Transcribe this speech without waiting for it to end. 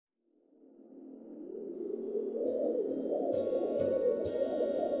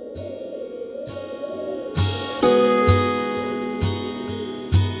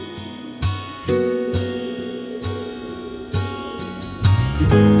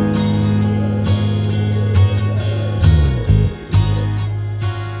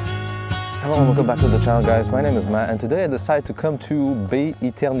welcome back to the channel, guys. My name is Matt, and today I decided to come to Baie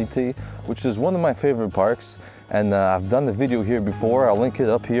Eternité, which is one of my favorite parks. And I've done the video here before. I'll link it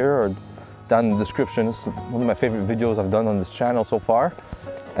up here or down in the description. It's one of my favorite videos I've done on this channel so far.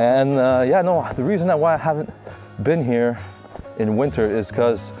 And yeah, no, the reason why I haven't been here in winter is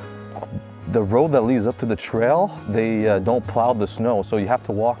because the road that leads up to the trail, they don't plow the snow, so you have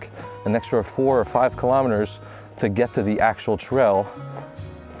to walk an extra 4 or 5 kilometers to get to the actual trail.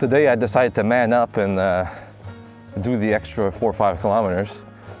 Today I decided to man up and do the extra 4 or 5 kilometers,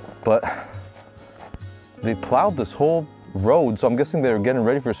 but they plowed this whole road, so I'm guessing they're getting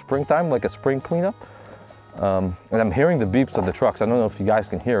ready for springtime, like a spring cleanup. And I'm hearing the beeps of the trucks. I don't know if you guys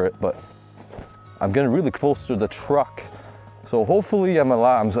can hear it, but I'm getting really close to the truck. So hopefully I'm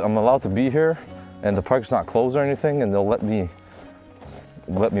allowed to be here and the park's not closed or anything, and they'll let me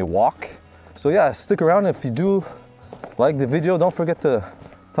walk. So yeah, stick around. If you do like the video, don't forget to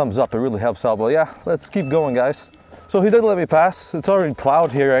thumbs up. It really helps out. But yeah, let's keep going, guys. So he did let me pass. It's already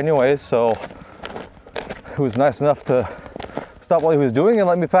plowed here anyways, so he was nice enough to stop what he was doing and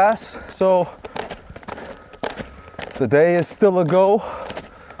let me pass. So the day is still a go.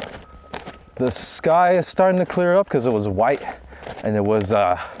 The sky is starting to clear up because it was white and it was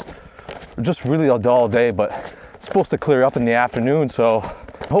just really a dull day, but it's supposed to clear up in the afternoon, so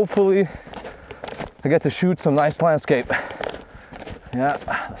hopefully I get to shoot some nice landscape. Yeah,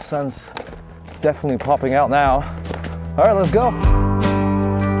 the sun's definitely popping out now. All right, let's go.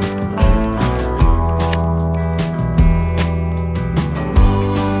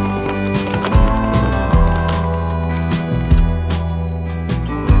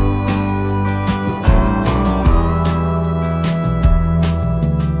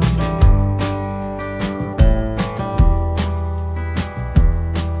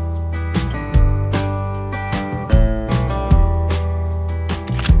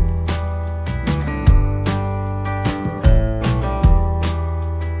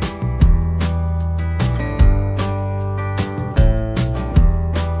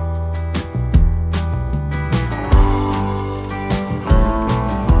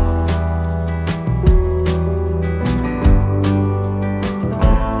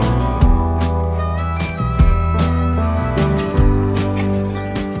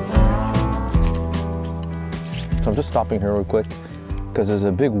 So I'm just stopping here real quick because there's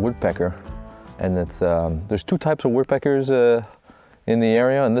a big woodpecker, and it's there's 2 types of woodpeckers in the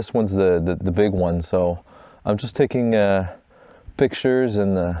area, and this one's the big one. So I'm just taking pictures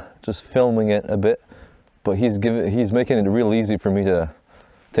and just filming it a bit. But he's making it real easy for me to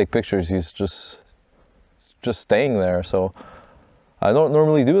take pictures. He's just staying there. So I don't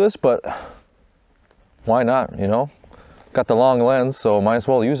normally do this, but why not? You know, got the long lens, so might as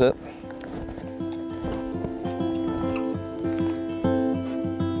well use it.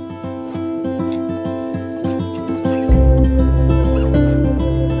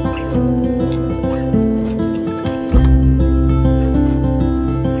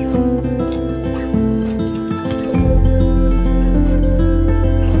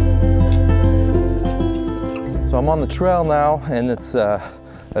 I'm on the trail now, and it's a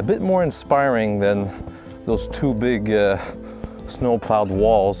bit more inspiring than those 2 big snow-plowed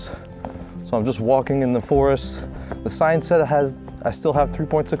walls. So I'm just walking in the forest. The sign said I still have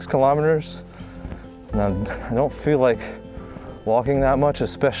 3.6 kilometers, and I don't feel like walking that much,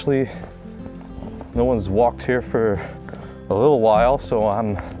 especially no one's walked here for a little while, so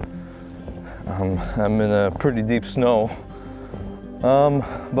I'm in a pretty deep snow.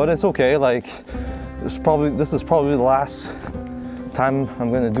 But it's okay. Like, this is probably the last time I'm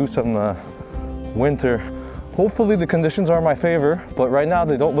going to do some winter. Hopefully the conditions are in my favor, but right now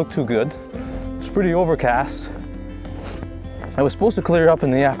they don't look too good. It's pretty overcast. I was supposed to clear up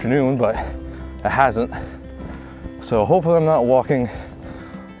in the afternoon, but it hasn't. So hopefully I'm not walking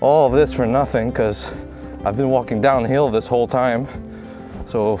all of this for nothing, because I've been walking downhill this whole time.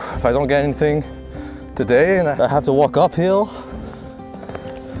 So if I don't get anything today and I have to walk uphill,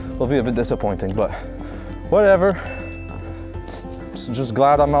 it'll be a bit disappointing, but whatever. Just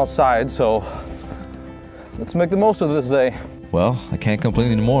glad I'm outside, so let's make the most of this day. Well, I can't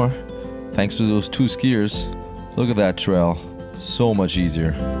complain anymore. Thanks to those 2 skiers. Look at that trail. So much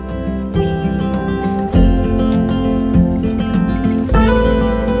easier.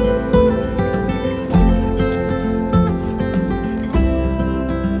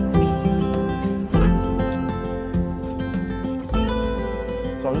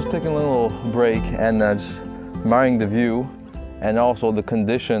 So I'm just taking a little break and just admiring the view, and also the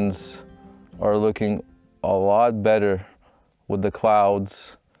conditions are looking a lot better with the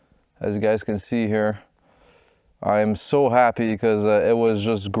clouds, as you guys can see here. I'm so happy because it was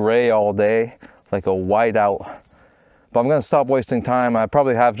just gray all day, like a whiteout. But I'm gonna stop wasting time. I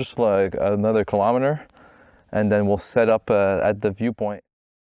probably have just like another kilometer, and then we'll set up at the viewpoint.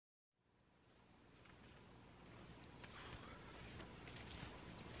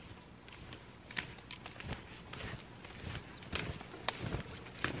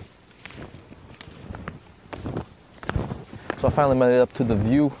 So I finally made it up to the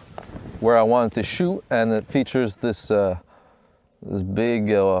view where I wanted to shoot, and it features this this big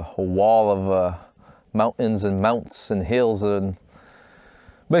wall of mountains and mounts and hills, and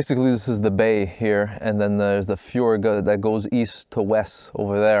basically this is the bay here, and then there's the fjord that goes east to west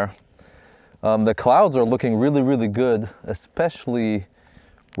over there. The clouds are looking really, really good, especially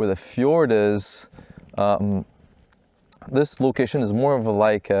where the fjord is. This location is more of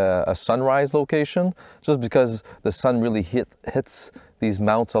a sunrise location, just because the sun really hits these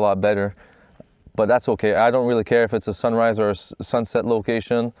mounts a lot better. But that's okay. I don't really care if it's a sunrise or a sunset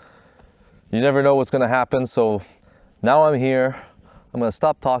location. You never know what's gonna happen. So now I'm here. I'm gonna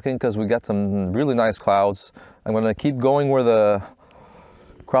stop talking because we got some really nice clouds. I'm gonna keep going where the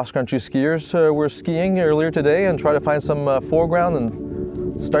cross-country skiers were skiing earlier today and try to find some foreground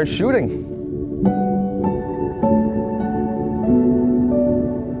and start shooting.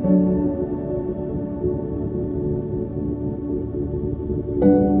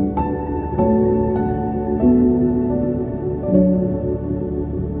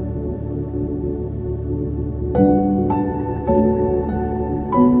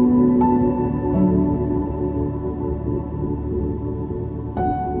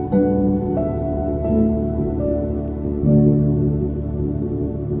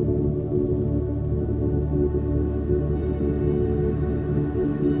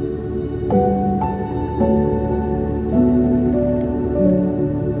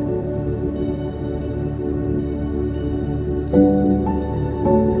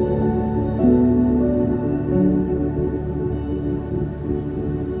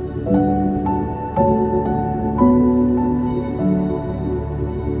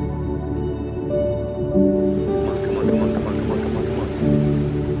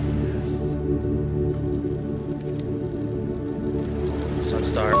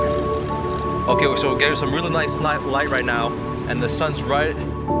 Okay, so we're getting some really nice light right now, and the sun's right.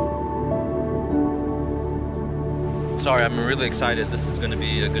 Sorry, I'm really excited. This is going to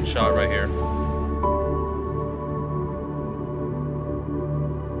be a good shot right here.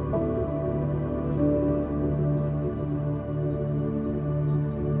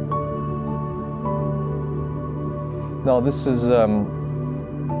 No, this is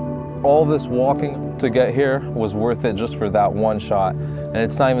all this walking to get here was worth it just for that one shot. And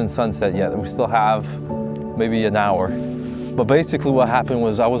it's not even sunset yet. We still have maybe an hour. But basically what happened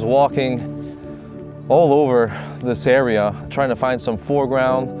was I was walking all over this area trying to find some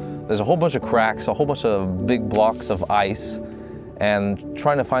foreground. There's a whole bunch of cracks, a whole bunch of big blocks of ice, and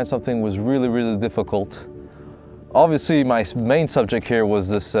trying to find something was really, really difficult. Obviously my main subject here was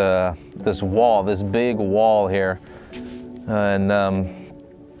this wall, this big wall here.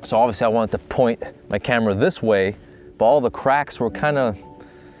 So obviously I wanted to point my camera this way, but all the cracks were kind of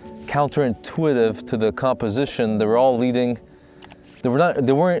counterintuitive to the composition. They were all leading, they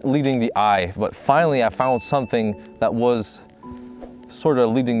weren't leading the eye, but finally I found something that was sort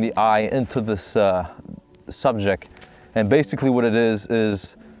of leading the eye into this subject. And basically what it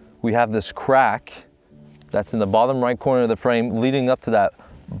is we have this crack that's in the bottom right corner of the frame leading up to that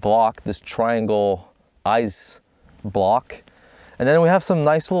block, this triangle ice block. And then we have some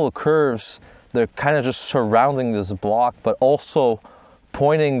nice little curves. They're kind of just surrounding this block, but also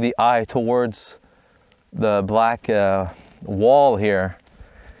pointing the eye towards the black wall here.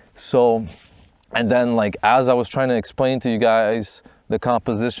 So, and then like as I was trying to explain to you guys the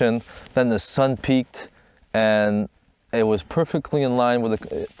composition, then the sun peaked and it was perfectly in line with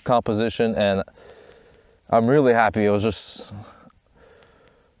the composition, and I'm really happy. It was just,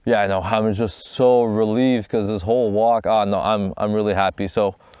 yeah, I know, I'm just so relieved because this whole walk, no, I'm really happy.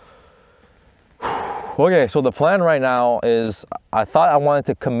 So okay, so the plan right now is I thought I wanted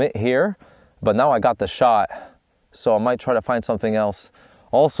to commit here, but now I got the shot, so I might try to find something else.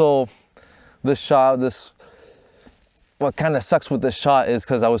 Also, this shot, what kind of sucks with this shot is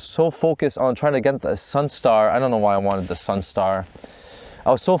because I was so focused on trying to get the sun star. I don't know why I wanted the sun star.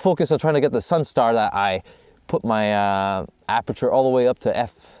 I was so focused on trying to get the sun star that I put my aperture all the way up to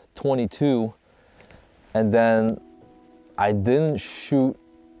f/22, and then I didn't shoot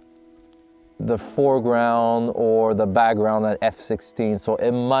the foreground or the background at f/16, so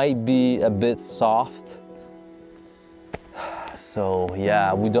it might be a bit soft. So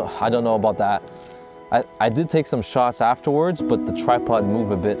yeah, I don't know about that, I did take some shots afterwards, but the tripod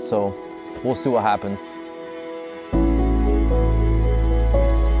moved a bit, so we'll see what happens.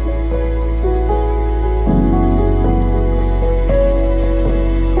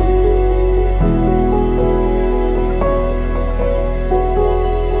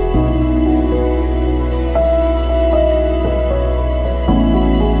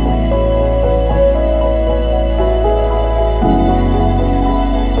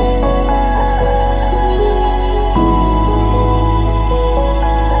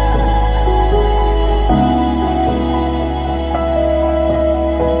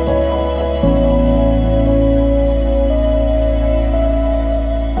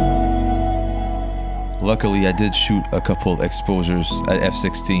 Luckily, I did shoot a couple exposures at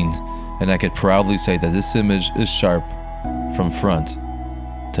f/16, and I could proudly say that this image is sharp from front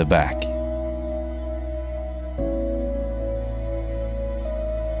to back.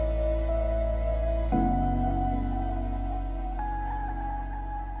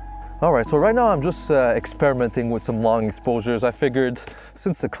 Alright, so right now I'm just experimenting with some long exposures. I figured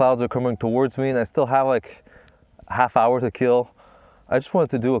since the clouds are coming towards me and I still have like a half hour to kill, I just wanted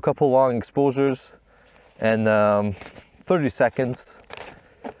to do a couple long exposures and 30 seconds.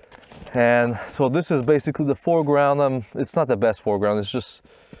 And so this is basically the foreground. It's not the best foreground, it's just,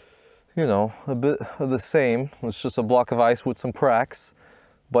 you know, a bit of the same. It's just a block of ice with some cracks,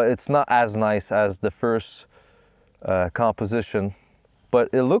 but it's not as nice as the first composition. But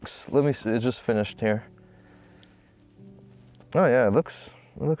it looks, let me see, it just finished here. Oh yeah, it looks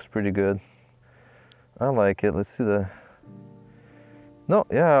pretty good. I like it. Let's see the, no,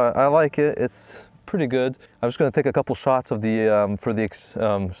 yeah, I like it. It's pretty good. I'm just gonna take a couple shots of the for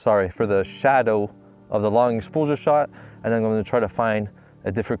the shadow of the long exposure shot, and then I'm gonna try to find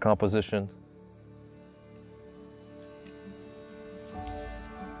a different composition.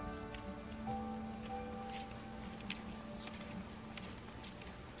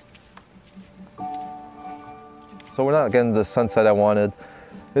 So we're not getting the sunset I wanted.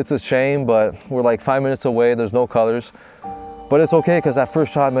 It's a shame, but we're like 5 minutes away. There's no colors. But it's okay, because that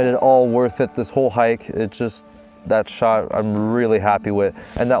first shot made it all worth it, this whole hike. It just, that shot I'm really happy with.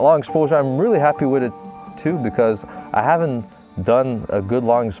 And that long exposure, I'm really happy with it too, because I haven't done a good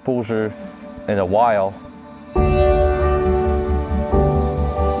long exposure in a while.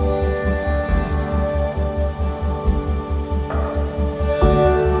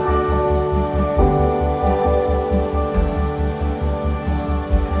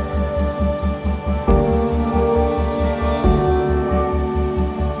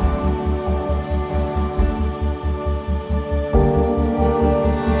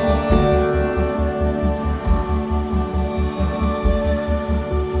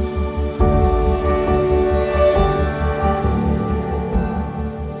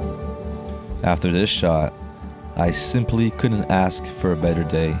 After this shot, I simply couldn't ask for a better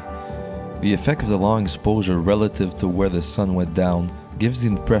day. The effect of the long exposure relative to where the sun went down gives the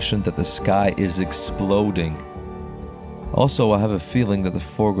impression that the sky is exploding. Also, I have a feeling that the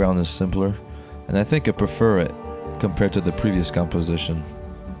foreground is simpler, and I think I prefer it compared to the previous composition.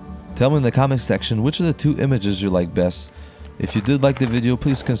 Tell me in the comment section which of the two images you like best. If you did like the video,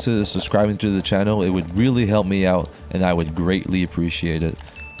 please consider subscribing to the channel. It would really help me out, and I would greatly appreciate it.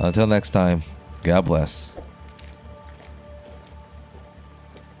 Until next time, God bless.